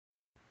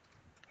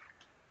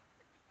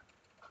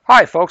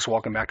Hi folks,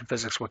 welcome back to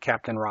Physics with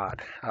Captain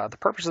Rod. The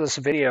purpose of this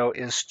video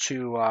is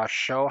to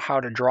show how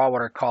to draw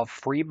what are called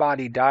free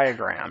body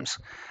diagrams.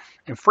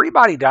 And free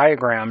body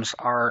diagrams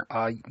are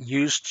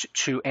used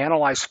to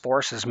analyze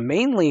forces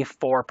mainly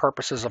for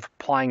purposes of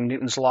applying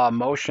Newton's law of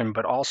motion,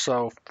 but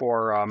also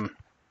for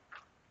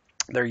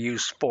they're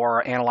used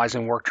for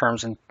analyzing work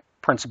terms and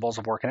principles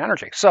of work and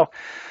energy. So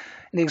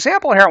in the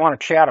example here I want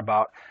to chat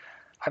about,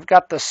 I've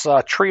got this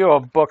trio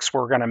of books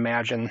we're going to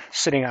imagine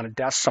sitting on a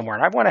desk somewhere.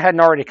 And I went ahead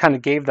and already kind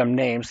of gave them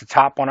names. The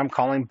top one I'm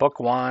calling book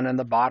 1 and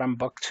the bottom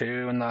book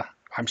 2 and the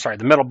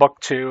middle book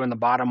 2 and the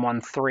bottom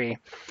one 3.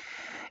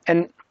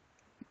 And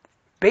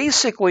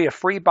basically a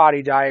free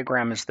body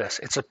diagram is this.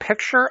 It's a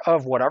picture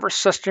of whatever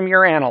system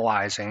you're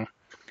analyzing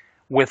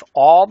with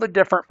all the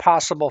different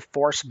possible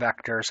force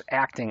vectors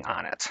acting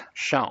on it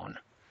shown.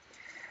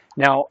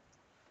 Now,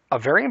 a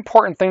very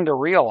important thing to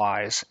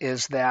realize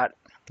is that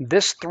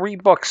this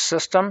three-book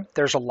system,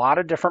 there's a lot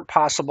of different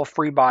possible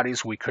free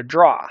bodies we could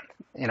draw.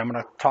 And I'm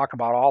going to talk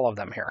about all of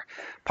them here.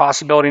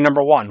 Possibility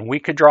number one, we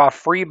could draw a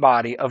free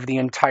body of the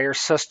entire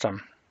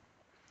system.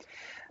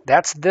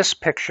 That's this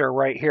picture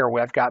right here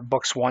where I've got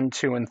books 1,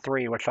 2, and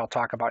 3, which I'll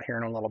talk about here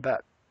in a little bit.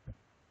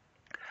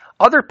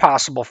 Other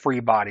possible free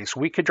bodies,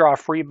 we could draw a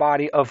free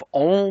body of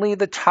only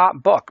the top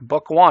book,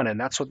 book 1, and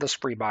that's what this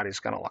free body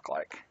is going to look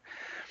like.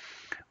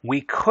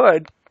 We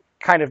could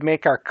kind of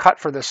make our cut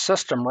for the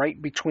system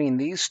right between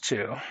these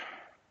two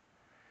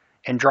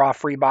and draw a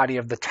free body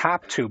of the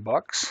top two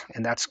books,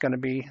 and that's going to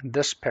be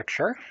this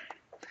picture.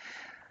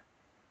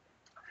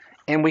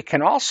 And we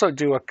can also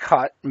do a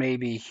cut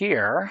maybe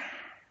here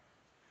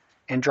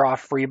and draw a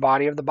free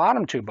body of the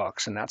bottom two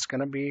books, and that's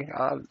going to be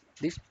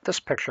this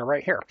picture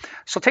right here.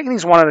 So taking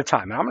these one at a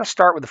time, and I'm going to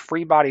start with a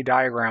free body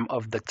diagram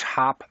of the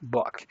top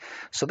book.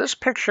 So this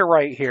picture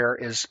right here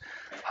is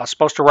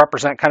supposed to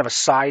represent kind of a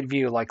side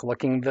view, like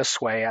looking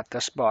this way at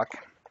this book.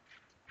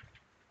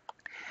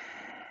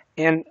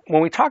 And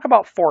when we talk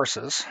about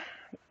forces,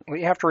 what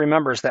you have to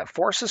remember is that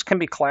forces can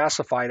be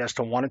classified as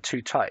to one of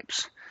two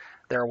types.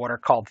 There are what are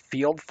called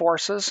field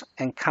forces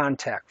and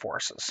contact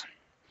forces.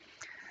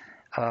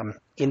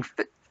 In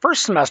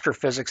first semester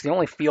physics, the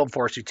only field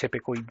force you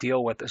typically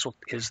deal with is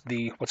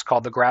what's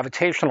called the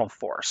gravitational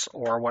force,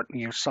 or what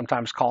you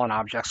sometimes call an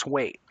object's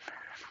weight.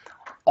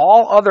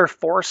 All other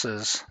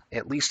forces,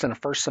 at least in a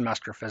first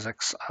semester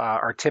physics,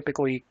 are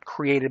typically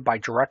created by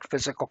direct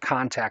physical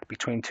contact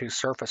between two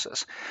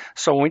surfaces.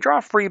 So when we draw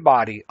a free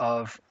body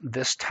of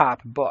this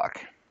top book,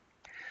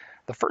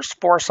 the first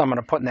force I'm going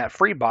to put in that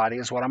free body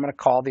is what I'm going to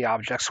call the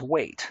object's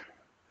weight.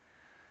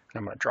 And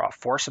I'm going to draw a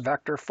force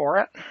vector for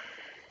it.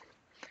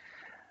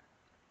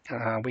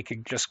 We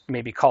could just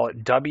maybe call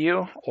it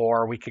W,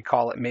 or we could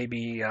call it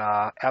maybe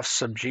F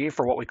sub G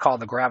for what we call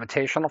the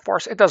gravitational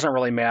force. It doesn't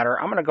really matter.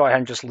 I'm going to go ahead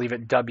and just leave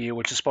it W,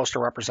 which is supposed to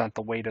represent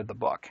the weight of the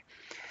book.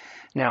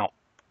 Now,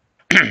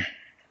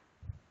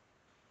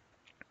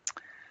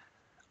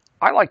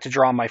 I like to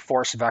draw my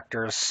force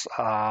vectors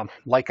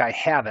like I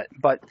have it,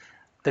 but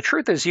the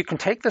truth is you can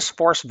take this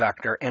force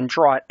vector and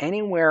draw it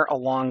anywhere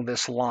along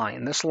this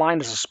line. This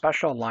line is a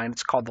special line.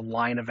 It's called the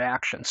line of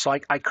action. So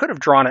I could have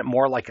drawn it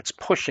more like it's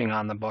pushing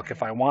on the book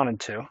if I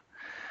wanted to,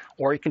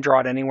 or you can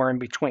draw it anywhere in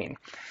between.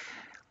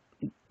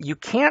 You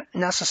can't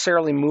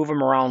necessarily move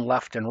them around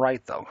left and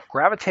right, though.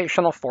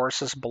 Gravitational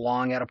forces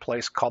belong at a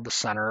place called the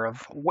center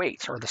of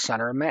weight, or the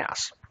center of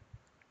mass.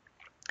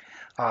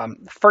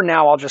 For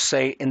now, I'll just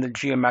say in the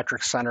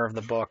geometric center of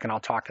the book, and I'll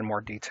talk in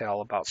more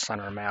detail about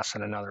center of mass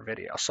in another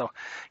video. So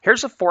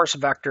here's a force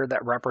vector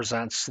that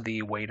represents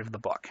the weight of the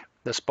book.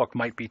 This book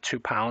might be 2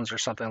 pounds or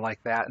something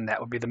like that, and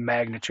that would be the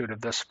magnitude of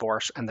this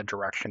force, and the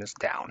direction is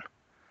down.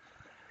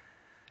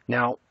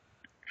 Now,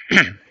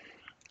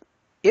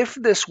 if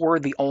this were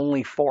the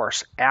only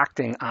force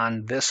acting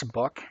on this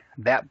book,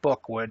 that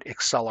book would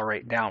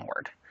accelerate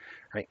downward.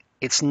 Right?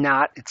 It's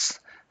not. It's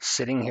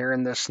sitting here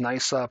in this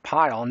nice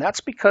pile, and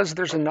that's because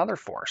there's another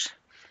force.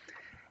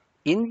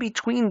 In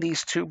between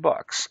these two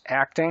books,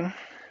 acting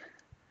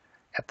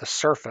at the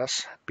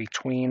surface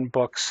between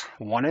books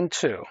 1 and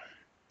 2,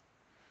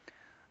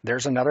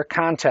 there's another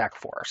contact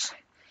force.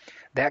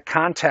 That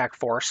contact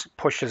force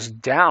pushes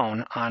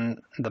down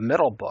on the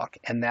middle book,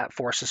 and that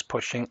force is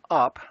pushing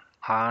up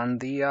on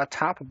the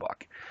top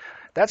book.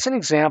 That's an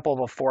example of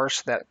a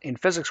force that in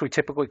physics we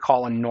typically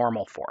call a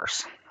normal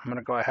force. I'm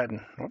going to go ahead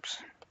and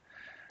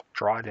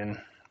draw it in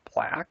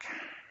black.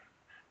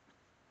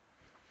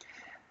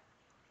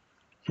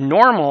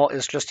 Normal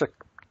is just a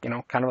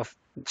kind of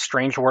a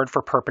strange word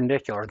for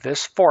perpendicular.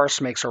 This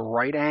force makes a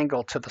right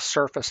angle to the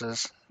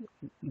surfaces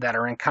that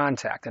are in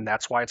contact, and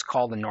that's why it's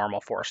called a normal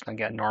force. And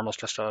again, normal is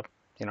just a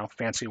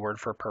fancy word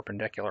for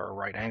perpendicular or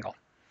right angle.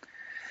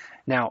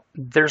 Now,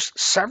 there's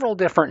several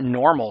different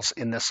normals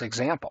in this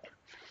example.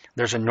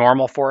 There's a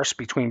normal force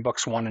between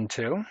books 1 and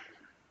 2.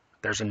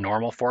 There's a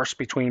normal force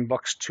between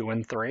books 2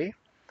 and 3.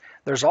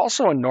 There's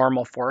also a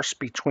normal force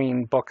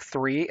between book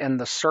 3 and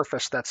the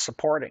surface that's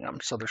supporting them.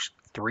 So there's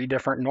 3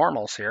 different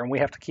normals here, and we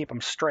have to keep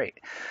them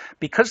straight.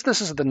 Because this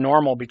is the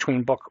normal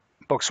between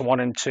books 1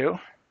 and 2,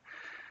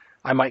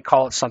 I might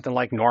call it something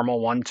like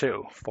normal 1,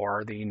 2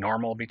 for the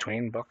normal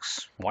between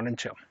books 1 and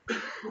 2.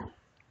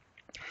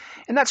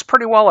 And that's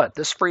pretty well it.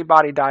 This free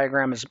body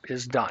diagram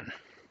is done.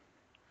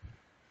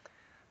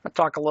 I'll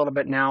talk a little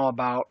bit now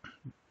about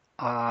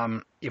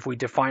if we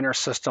define our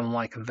system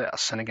like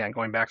this. And again,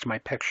 going back to my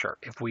picture,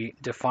 if we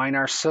define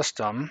our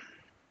system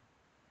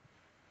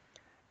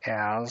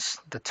as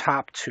the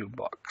top 2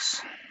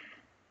 books.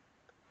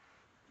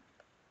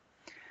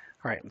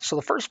 All right, so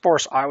the first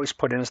force I always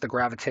put in is the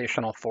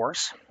gravitational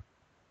force.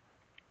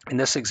 In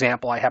this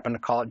example, I happen to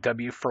call it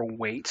W for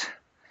weight.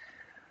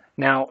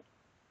 Now,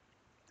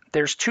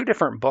 there's 2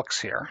 different books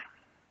here.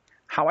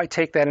 How I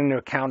take that into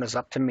account is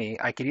up to me.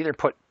 I could either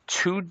put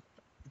 2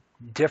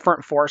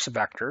 different force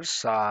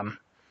vectors.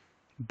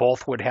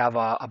 Both would have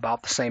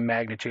about the same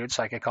magnitude,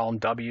 so I could call them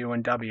W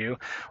and W.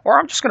 Or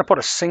I'm just going to put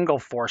a single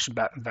force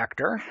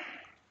vector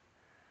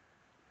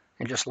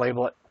and just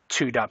label it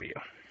 2W.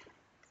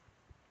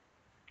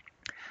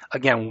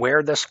 Again,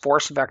 where this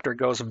force vector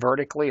goes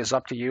vertically is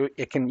up to you.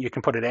 You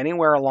can put it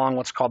anywhere along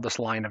what's called this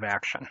line of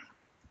action.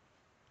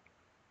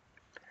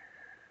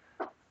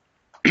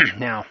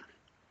 Now,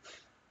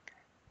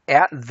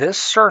 at this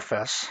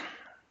surface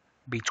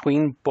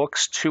between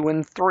books 2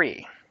 and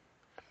 3,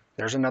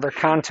 there's another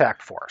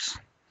contact force.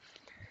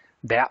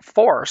 That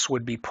force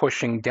would be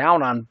pushing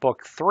down on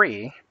book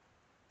 3,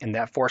 and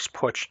that force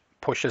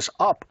pushes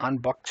up on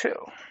book 2.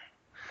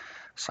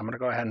 So I'm going to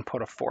go ahead and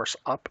put a force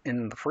up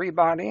in the free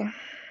body.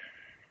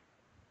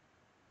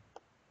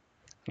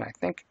 And I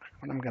think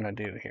what I'm going to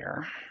do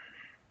here,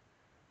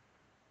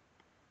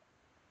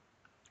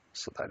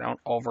 so that I don't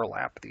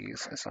overlap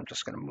these, is I'm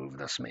just going to move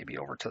this maybe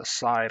over to the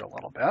side a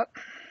little bit.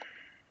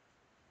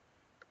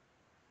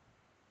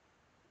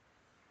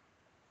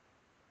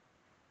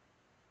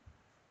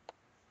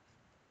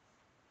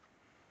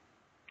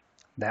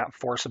 That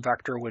force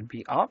vector would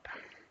be up.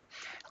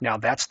 Now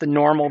that's the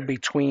normal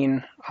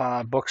between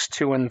books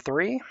 2 and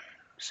 3.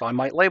 So I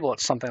might label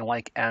it something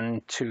like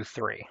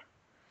N23.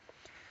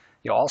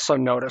 You'll also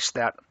notice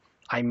that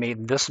I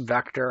made this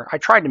vector, I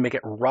tried to make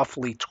it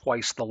roughly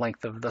twice the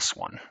length of this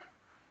one.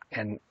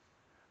 And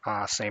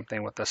same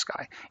thing with this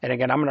guy. And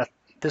again,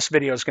 this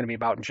video is going to be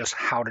about just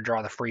how to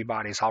draw the free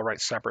bodies. I'll write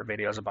separate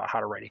videos about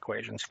how to write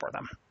equations for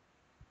them.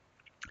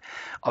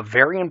 A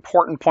very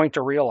important point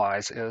to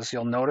realize is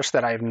you'll notice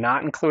that I have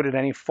not included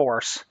any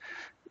force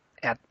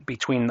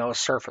between those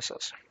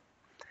surfaces.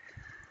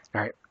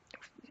 All right.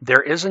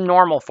 There is a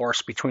normal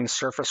force between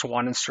surface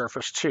 1 and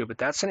surface 2, but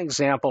that's an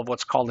example of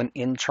what's called an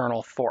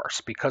internal force.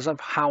 Because of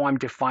how I'm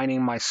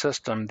defining my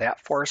system, that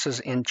force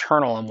is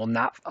internal and will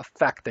not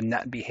affect the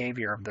net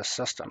behavior of this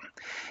system.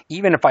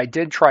 Even if I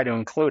did try to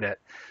include it,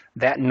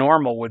 that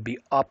normal would be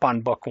up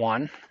on book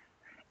 1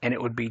 and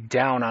it would be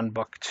down on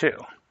book 2.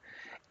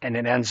 And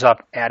it ends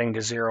up adding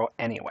to 0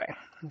 anyway.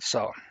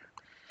 So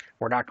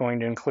we're not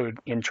going to include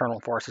internal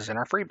forces in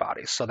our free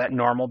bodies. So that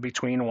normal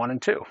between 1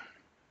 and 2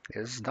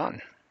 is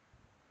done.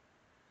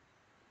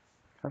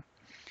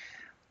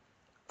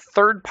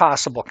 Third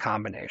possible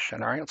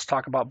combination. All right, let's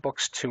talk about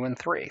books 2 and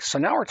 3. So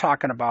now we're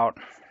talking about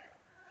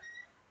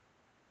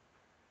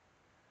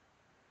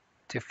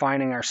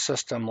defining our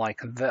system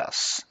like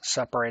this,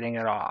 separating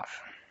it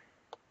off.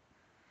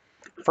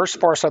 First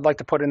force I'd like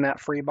to put in that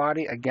free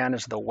body, again,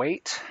 is the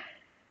weight.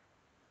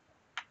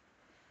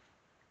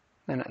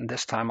 And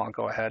this time I'll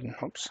go ahead and,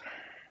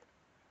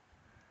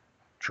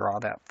 draw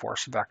that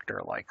force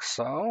vector like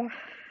so.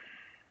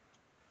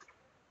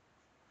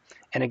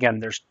 And again,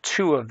 there's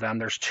 2 of them.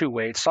 There's 2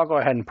 weights. So I'll go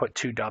ahead and put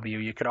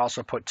 2W. You could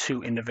also put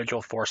 2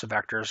 individual force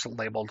vectors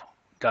labeled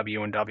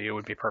W and W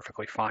would be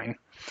perfectly fine.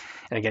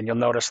 And again, you'll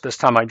notice this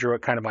time I drew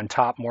it kind of on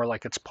top, more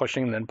like it's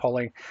pushing than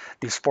pulling.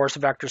 These force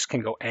vectors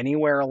can go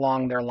anywhere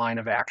along their line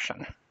of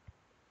action.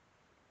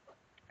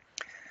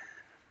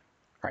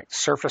 All right,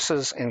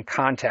 surfaces in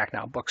contact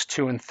now, books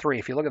 2 and 3.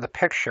 If you look at the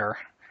picture,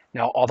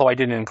 now, although I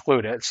didn't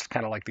include it, it's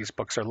kind of like these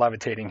books are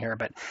levitating here,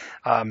 but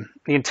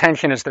the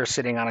intention is they're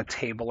sitting on a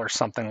table or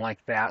something like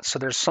that. So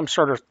there's some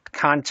sort of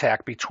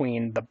contact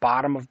between the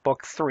bottom of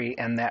book 3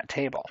 and that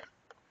table.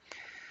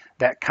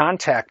 That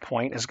contact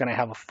point is going to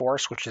have a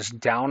force which is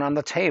down on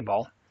the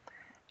table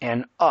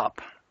and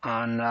up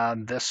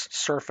on this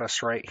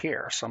surface right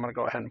here. So I'm going to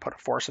go ahead and put a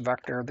force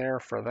vector there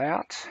for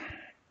that.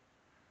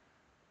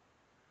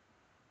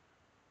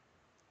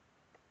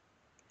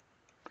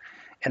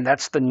 And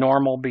that's the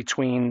normal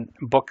between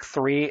book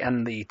 3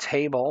 and the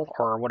table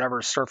or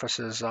whatever surface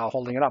is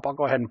holding it up. I'll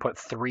go ahead and put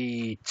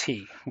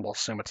 3T. We'll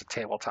assume it's a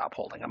tabletop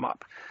holding them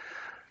up.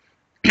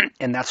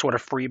 And that's what a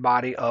free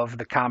body of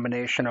the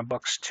combination of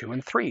books 2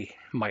 and 3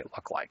 might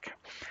look like.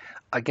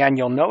 Again,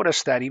 you'll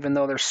notice that even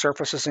though there's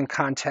surfaces in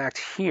contact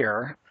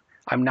here,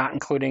 I'm not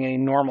including any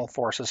normal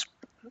forces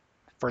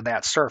for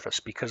that surface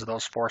because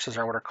those forces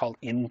are what are called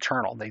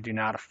internal. They do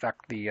not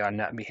affect the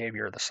net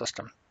behavior of the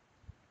system.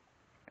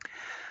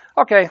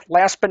 Okay,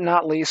 last but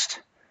not least,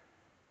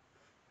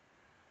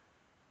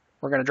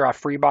 we're going to draw a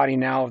free body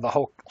now of the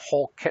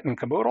whole kit and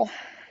caboodle.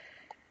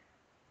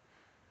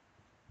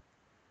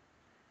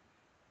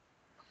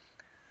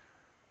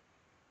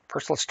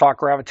 First, let's talk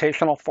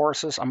gravitational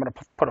forces. I'm going to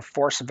put a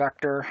force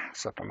vector,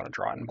 except I'm going to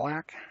draw it in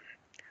black,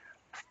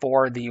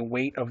 for the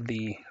weight of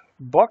the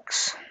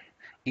books.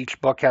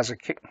 Each book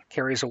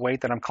carries a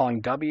weight that I'm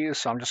calling W,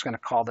 so I'm just going to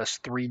call this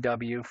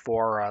 3W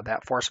for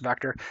that force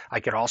vector.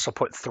 I could also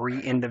put 3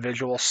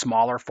 individual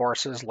smaller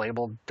forces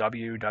labeled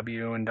W,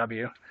 W, and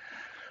W.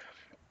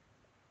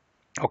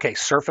 Okay,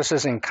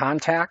 surfaces in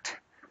contact.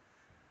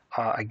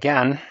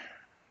 Again,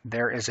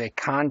 there is a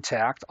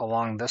contact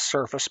along this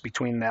surface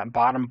between that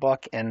bottom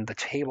book and the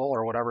table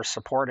or whatever's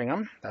supporting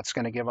them. That's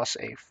going to give us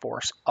a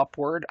force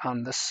upward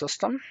on this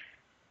system.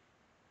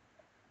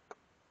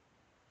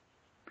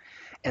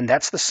 And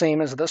that's the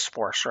same as this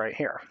force right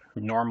here,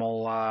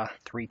 normal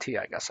 3T,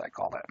 I guess I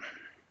called it.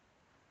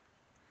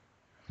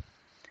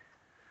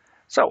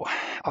 So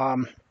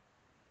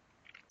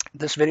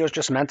this video is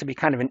just meant to be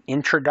kind of an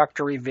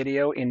introductory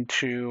video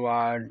into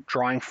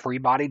drawing free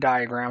body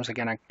diagrams.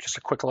 Again, just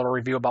a quick little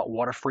review about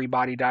what a free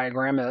body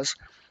diagram is.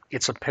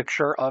 It's a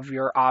picture of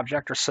your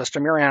object or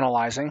system you're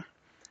analyzing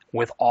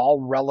with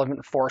all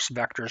relevant force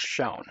vectors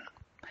shown.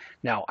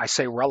 Now, I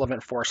say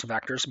relevant force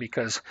vectors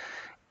because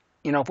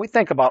if we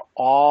think about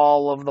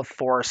all of the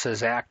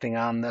forces acting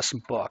on this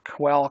book,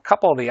 well, a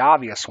couple of the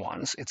obvious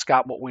ones. It's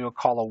got what we would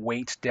call a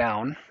weight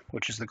down,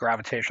 which is the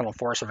gravitational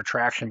force of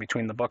attraction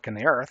between the book and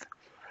the earth.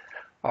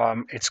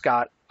 It's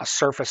got a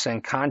surface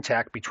in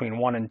contact between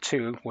 1 and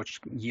 2,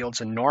 which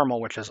yields a normal,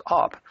 which is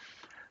up.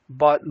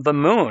 But the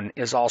moon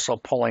is also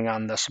pulling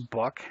on this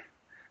book.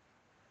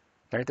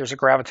 Right? There's a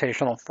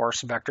gravitational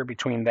force vector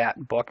between that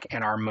book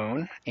and our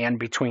moon, and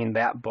between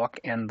that book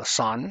and the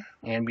sun,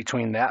 and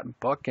between that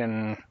book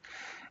and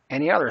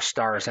any other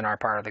stars in our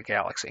part of the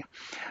galaxy.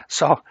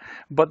 So,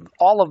 but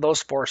all of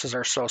those forces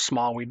are so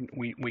small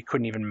we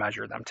couldn't even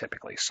measure them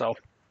typically. So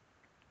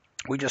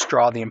we just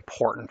draw the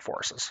important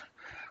forces.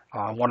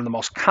 One of the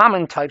most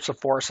common types of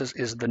forces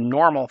is the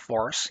normal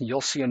force. You'll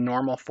see a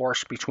normal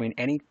force between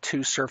any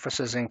 2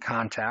 surfaces in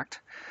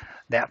contact.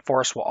 That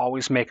force will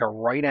always make a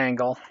right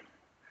angle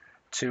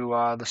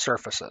to the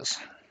surfaces.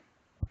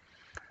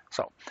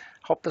 So,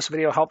 hope this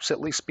video helps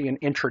at least be an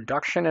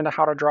introduction into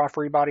how to draw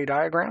free body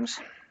diagrams.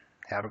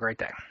 Have a great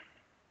day.